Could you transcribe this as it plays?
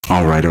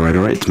All right.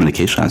 It's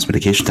medication time. It's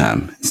medication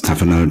time. It's time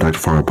for another Dr.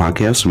 Fargo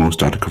podcast. I'm host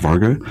Dr.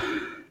 Cavarga.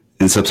 In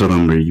this episode,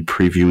 I'm going to be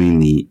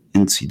previewing the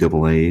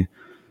NCAA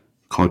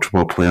College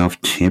Football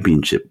Playoff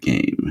Championship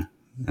game.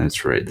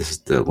 That's right. This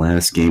is the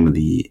last game of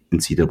the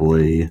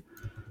NCAA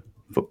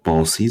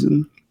football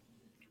season.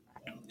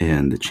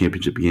 And the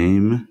championship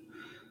game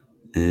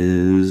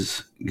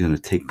is going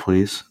to take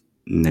place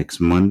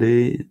next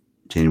Monday,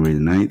 January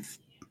the 9th,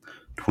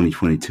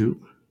 2022.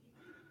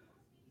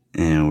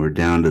 And we're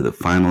down to the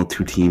final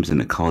two teams in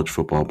the college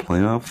football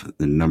playoff.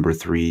 The number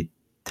 3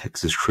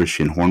 Texas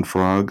Christian Horned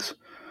Frogs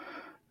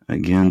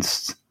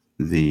against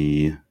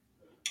the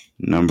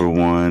number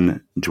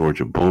 1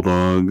 Georgia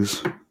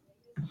Bulldogs.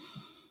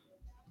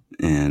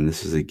 And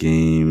this is a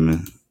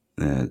game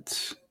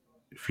that's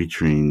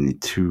featuring the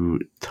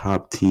two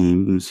top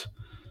teams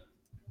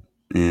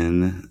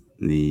in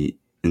the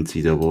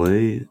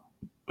NCAA.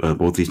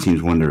 Both these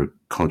teams won their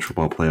college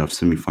football playoff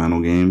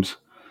semifinal games.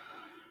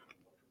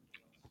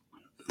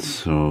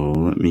 So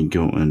let me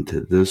go into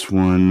this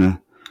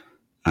one.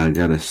 I'd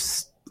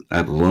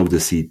love to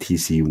see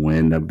TC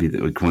win. That'd be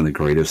one of the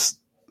greatest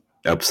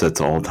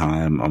upsets of all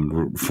time. I'm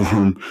rooting for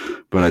them,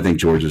 but I think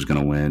Georgia's going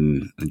to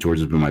win.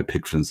 Georgia's been my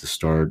pick since the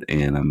start,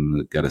 and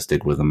I'm got to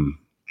stick with them.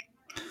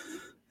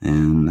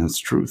 And that's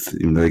the truth.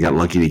 Even though they got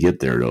lucky to get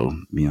there, though,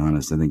 to be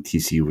honest, I think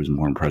TCU was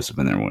more impressive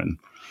in their win.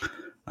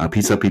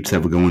 Peace out, peeps.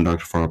 Have a good one.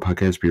 Dr. Fargo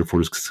Podcast. Be here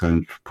 4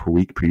 times per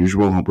week, per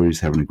usual. Hope everybody's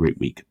having a great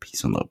week.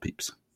 Peace and love, peeps.